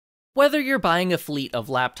Whether you're buying a fleet of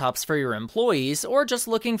laptops for your employees or just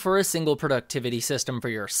looking for a single productivity system for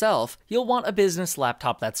yourself, you'll want a business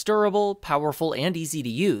laptop that's durable, powerful, and easy to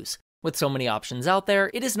use. With so many options out there,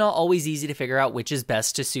 it is not always easy to figure out which is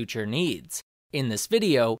best to suit your needs. In this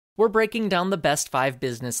video, we're breaking down the best 5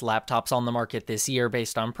 business laptops on the market this year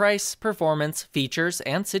based on price, performance, features,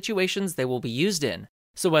 and situations they will be used in.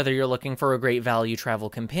 So whether you're looking for a great value travel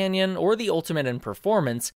companion or the ultimate in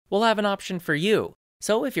performance, we'll have an option for you.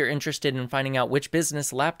 So if you're interested in finding out which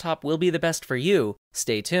business laptop will be the best for you,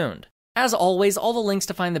 stay tuned. As always, all the links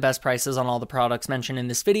to find the best prices on all the products mentioned in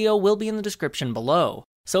this video will be in the description below.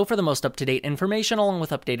 So for the most up-to-date information along with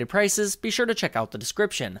updated prices, be sure to check out the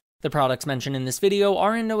description. The products mentioned in this video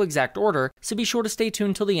are in no exact order, so be sure to stay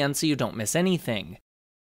tuned till the end so you don't miss anything.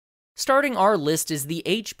 Starting our list is the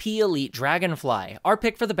HP Elite Dragonfly, our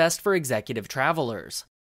pick for the best for executive travelers.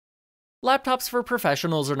 Laptops for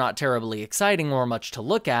professionals are not terribly exciting or much to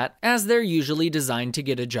look at, as they're usually designed to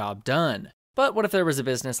get a job done. But what if there was a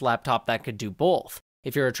business laptop that could do both?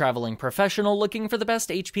 If you're a traveling professional looking for the best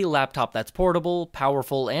HP laptop that's portable,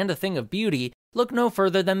 powerful, and a thing of beauty, look no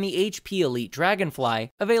further than the HP Elite Dragonfly,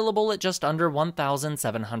 available at just under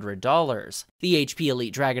 $1,700. The HP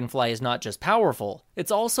Elite Dragonfly is not just powerful,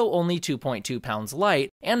 it's also only 2.2 pounds light,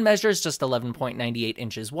 and measures just 11.98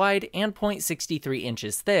 inches wide and 0.63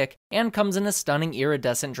 inches thick, and comes in a stunning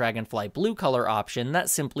iridescent Dragonfly blue color option that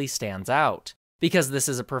simply stands out. Because this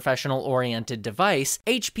is a professional-oriented device,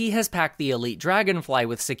 HP has packed the Elite Dragonfly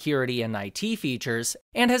with security and IT features,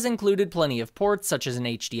 and has included plenty of ports such as an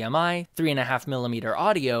HDMI, 3.5mm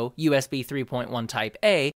audio, USB 3.1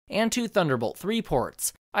 Type-A, and 2 Thunderbolt 3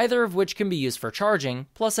 ports, either of which can be used for charging,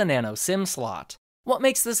 plus a nano SIM slot. What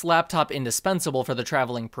makes this laptop indispensable for the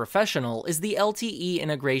traveling professional is the LTE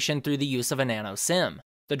integration through the use of a nano SIM.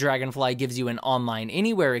 The Dragonfly gives you an online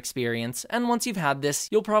anywhere experience, and once you've had this,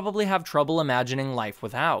 you'll probably have trouble imagining life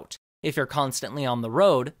without. If you're constantly on the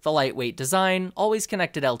road, the lightweight design, always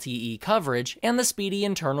connected LTE coverage, and the speedy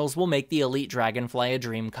internals will make the Elite Dragonfly a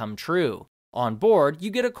dream come true. On board, you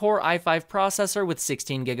get a Core i5 processor with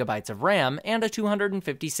 16GB of RAM and a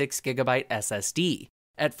 256GB SSD.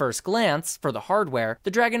 At first glance, for the hardware,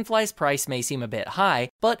 the Dragonfly's price may seem a bit high,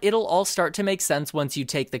 but it'll all start to make sense once you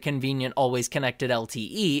take the convenient always connected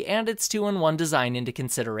LTE and its 2-in-1 design into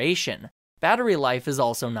consideration. Battery life is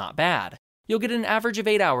also not bad. You'll get an average of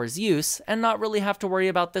 8 hours use, and not really have to worry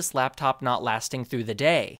about this laptop not lasting through the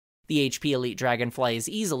day. The HP Elite Dragonfly is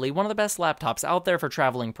easily one of the best laptops out there for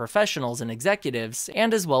traveling professionals and executives,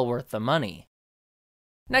 and is well worth the money.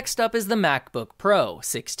 Next up is the MacBook Pro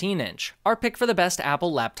 16-inch, our pick for the best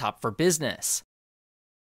Apple laptop for business.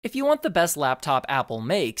 If you want the best laptop Apple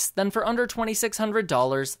makes, then for under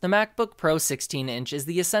 $2,600, the MacBook Pro 16-inch is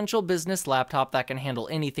the essential business laptop that can handle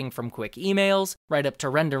anything from quick emails, right up to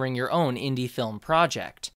rendering your own indie film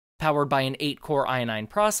project. Powered by an 8-core i9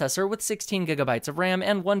 processor with 16GB of RAM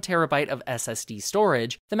and 1TB of SSD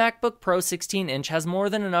storage, the MacBook Pro 16-inch has more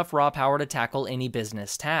than enough raw power to tackle any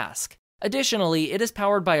business task. Additionally, it is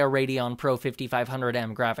powered by a Radeon Pro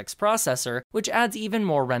 5500M graphics processor, which adds even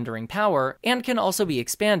more rendering power, and can also be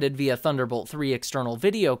expanded via Thunderbolt 3 external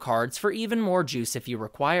video cards for even more juice if you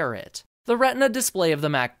require it. The Retina display of the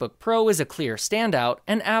MacBook Pro is a clear standout,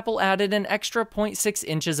 and Apple added an extra 0.6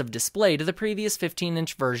 inches of display to the previous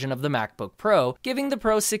 15-inch version of the MacBook Pro, giving the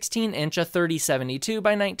Pro 16-inch a 3072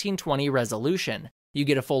 by 1920 resolution. You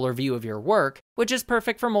get a fuller view of your work, which is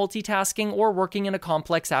perfect for multitasking or working in a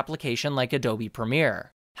complex application like Adobe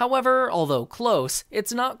Premiere. However, although close,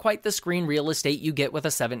 it's not quite the screen real estate you get with a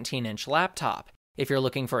 17-inch laptop. If you're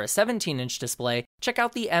looking for a 17-inch display, check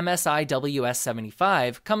out the MSI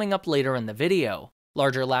WS75 coming up later in the video.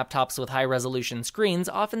 Larger laptops with high-resolution screens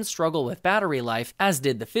often struggle with battery life, as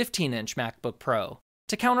did the 15-inch MacBook Pro.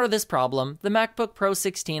 To counter this problem, the MacBook Pro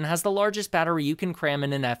 16 has the largest battery you can cram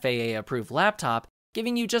in an FAA-approved laptop,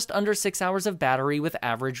 giving you just under 6 hours of battery with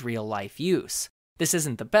average real-life use. This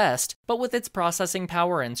isn't the best, but with its processing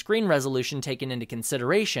power and screen resolution taken into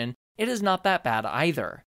consideration, it is not that bad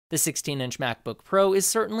either. The 16-inch MacBook Pro is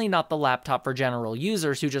certainly not the laptop for general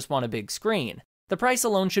users who just want a big screen. The price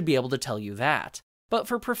alone should be able to tell you that. But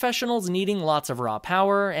for professionals needing lots of raw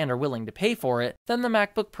power and are willing to pay for it, then the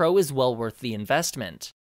MacBook Pro is well worth the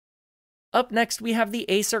investment. Up next, we have the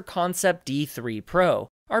Acer Concept D3 Pro,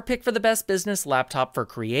 our pick for the best business laptop for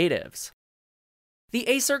creatives. The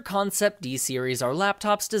Acer Concept D series are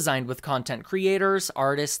laptops designed with content creators,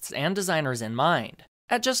 artists, and designers in mind.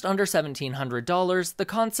 At just under $1,700, the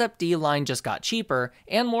Concept D line just got cheaper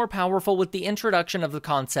and more powerful with the introduction of the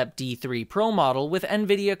Concept D3 Pro model with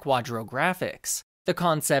NVIDIA Quadro graphics. The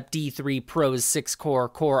Concept D3 Pro's 6-core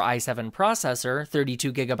Core i7 processor,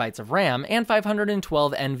 32GB of RAM, and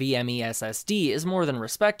 512 NVMe SSD is more than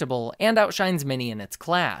respectable and outshines many in its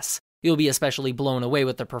class. You'll be especially blown away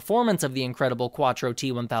with the performance of the incredible Quattro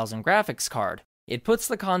T1000 graphics card. It puts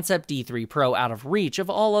the Concept D3 Pro out of reach of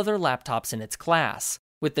all other laptops in its class.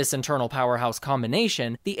 With this internal powerhouse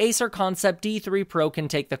combination, the Acer Concept D3 Pro can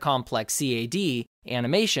take the complex CAD,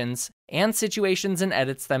 animations, and situations and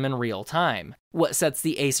edits them in real time. What sets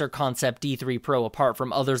the Acer Concept D3 Pro apart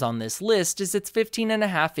from others on this list is its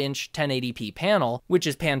 15.5-inch 1080p panel, which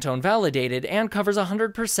is Pantone validated and covers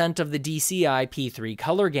 100% of the DCI P3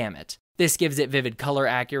 color gamut. This gives it vivid color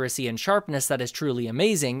accuracy and sharpness that is truly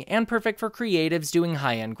amazing and perfect for creatives doing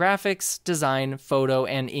high-end graphics, design, photo,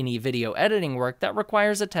 and any video editing work that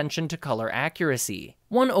requires attention to color accuracy.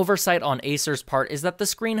 One oversight on Acer's part is that the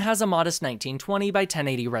screen has a modest 1920 by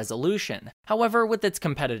 1080 resolution. However, with its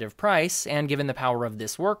competitive price, and given the power of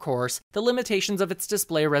this workhorse, the limitations of its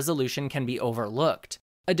display resolution can be overlooked.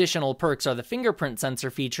 Additional perks are the fingerprint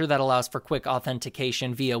sensor feature that allows for quick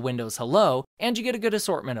authentication via Windows Hello, and you get a good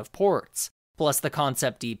assortment of ports. Plus, the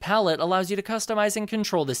Concept D palette allows you to customize and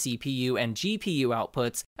control the CPU and GPU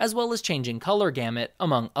outputs, as well as changing color gamut,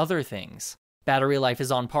 among other things. Battery life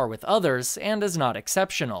is on par with others, and is not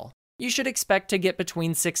exceptional. You should expect to get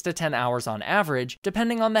between 6 to 10 hours on average,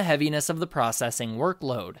 depending on the heaviness of the processing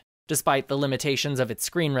workload. Despite the limitations of its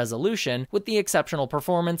screen resolution, with the exceptional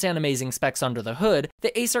performance and amazing specs under the hood,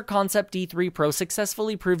 the Acer Concept D3 Pro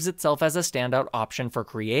successfully proves itself as a standout option for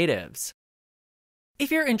creatives. If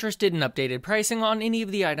you're interested in updated pricing on any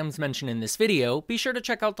of the items mentioned in this video, be sure to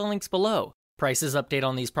check out the links below. Prices update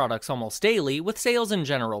on these products almost daily, with sales and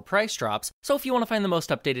general price drops, so if you want to find the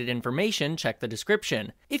most updated information, check the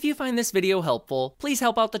description. If you find this video helpful, please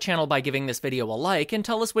help out the channel by giving this video a like and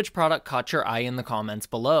tell us which product caught your eye in the comments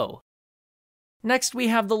below. Next, we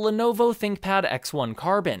have the Lenovo Thinkpad X1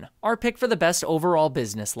 Carbon, our pick for the best overall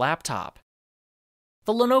business laptop.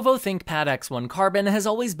 The Lenovo Thinkpad X1 Carbon has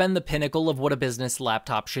always been the pinnacle of what a business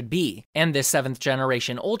laptop should be, and this 7th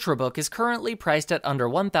generation Ultrabook is currently priced at under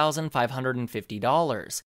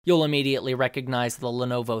 $1,550. You'll immediately recognize the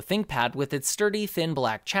Lenovo Thinkpad with its sturdy, thin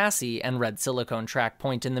black chassis and red silicone track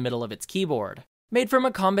point in the middle of its keyboard. Made from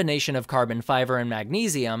a combination of carbon fiber and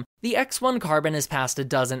magnesium, the X1 Carbon has passed a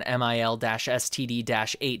dozen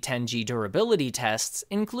MIL-STD-810G durability tests,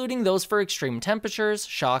 including those for extreme temperatures,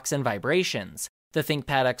 shocks, and vibrations. The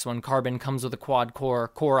Thinkpad X1 Carbon comes with a quad-core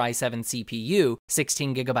Core i7 CPU,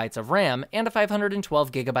 16GB of RAM, and a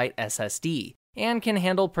 512GB SSD, and can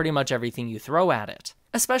handle pretty much everything you throw at it.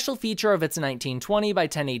 A special feature of its 1920 by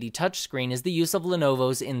 1080 touchscreen is the use of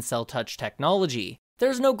Lenovo's in-cell touch technology.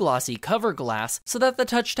 There's no glossy cover glass, so that the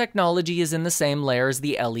touch technology is in the same layer as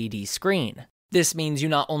the LED screen. This means you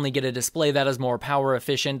not only get a display that is more power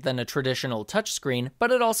efficient than a traditional touchscreen,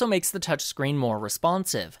 but it also makes the touchscreen more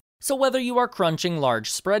responsive. So whether you are crunching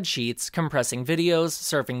large spreadsheets, compressing videos,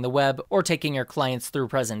 surfing the web, or taking your clients through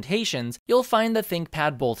presentations, you'll find the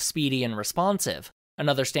Thinkpad both speedy and responsive.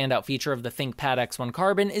 Another standout feature of the Thinkpad X1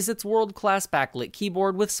 Carbon is its world-class backlit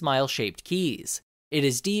keyboard with smile-shaped keys. It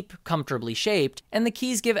is deep, comfortably shaped, and the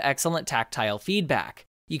keys give excellent tactile feedback.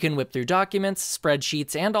 You can whip through documents,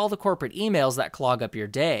 spreadsheets, and all the corporate emails that clog up your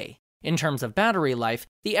day. In terms of battery life,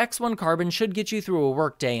 the X1 Carbon should get you through a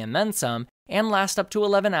workday and then some, and last up to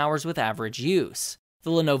 11 hours with average use.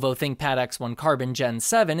 The Lenovo Thinkpad X1 Carbon Gen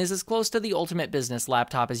 7 is as close to the ultimate business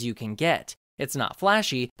laptop as you can get. It's not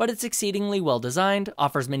flashy, but it's exceedingly well designed,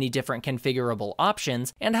 offers many different configurable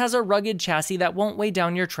options, and has a rugged chassis that won't weigh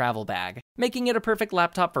down your travel bag, making it a perfect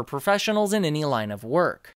laptop for professionals in any line of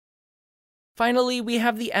work. Finally, we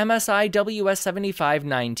have the MSI WS75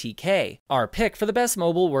 9TK, our pick for the best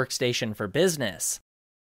mobile workstation for business.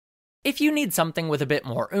 If you need something with a bit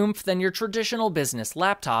more oomph than your traditional business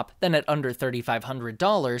laptop, then at under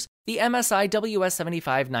 $3,500, the MSI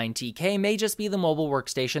WS75 9TK may just be the mobile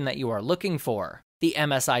workstation that you are looking for. The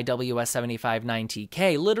MSI WS75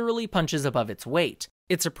 9TK literally punches above its weight.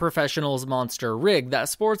 It's a professional's monster rig that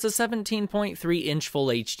sports a 17.3-inch Full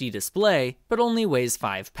HD display, but only weighs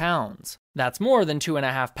 5 pounds. That's more than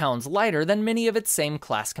 2.5 pounds lighter than many of its same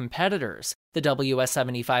class competitors. The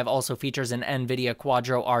WS75 also features an NVIDIA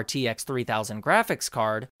Quadro RTX 3000 graphics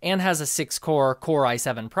card, and has a 6-core Core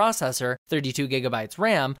i7 processor, 32GB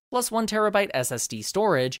RAM, plus 1TB SSD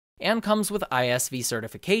storage, and comes with ISV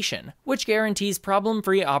certification, which guarantees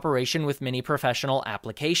problem-free operation with many professional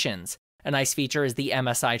applications. A nice feature is the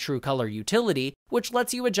MSI True Color utility, which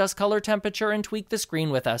lets you adjust color temperature and tweak the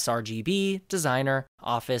screen with sRGB, designer,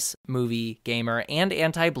 office, movie, gamer, and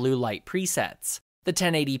anti-blue light presets. The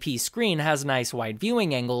 1080p screen has nice wide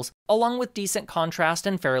viewing angles, along with decent contrast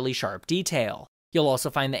and fairly sharp detail. You'll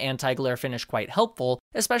also find the anti-glare finish quite helpful,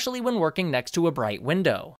 especially when working next to a bright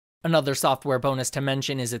window. Another software bonus to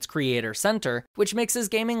mention is its Creator Center, which mixes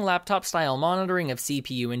gaming laptop-style monitoring of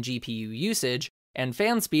CPU and GPU usage, and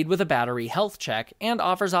fan speed with a battery health check, and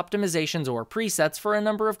offers optimizations or presets for a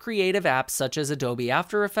number of creative apps such as Adobe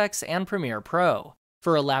After Effects and Premiere Pro.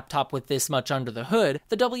 For a laptop with this much under the hood,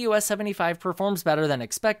 the WS75 performs better than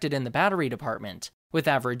expected in the battery department. With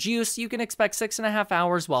average use, you can expect 6.5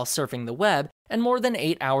 hours while surfing the web, and more than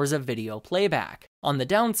 8 hours of video playback. On the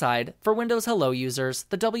downside, for Windows Hello users,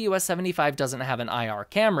 the WS75 doesn't have an IR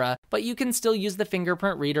camera, but you can still use the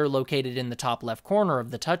fingerprint reader located in the top left corner of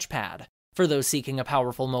the touchpad. For those seeking a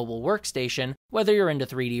powerful mobile workstation, whether you're into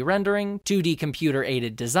 3D rendering, 2D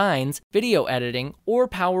computer-aided designs, video editing, or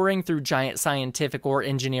powering through giant scientific or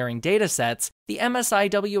engineering datasets, the MSI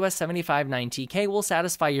WS75 9TK will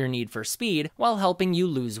satisfy your need for speed while helping you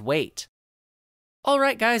lose weight.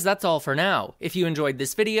 Alright guys, that's all for now. If you enjoyed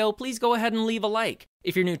this video, please go ahead and leave a like.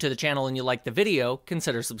 If you're new to the channel and you like the video,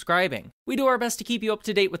 consider subscribing. We do our best to keep you up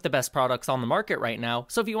to date with the best products on the market right now,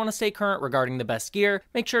 so if you want to stay current regarding the best gear,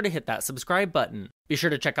 make sure to hit that subscribe button. Be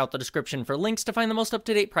sure to check out the description for links to find the most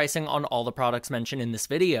up-to-date pricing on all the products mentioned in this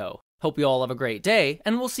video. Hope you all have a great day,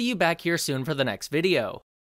 and we'll see you back here soon for the next video.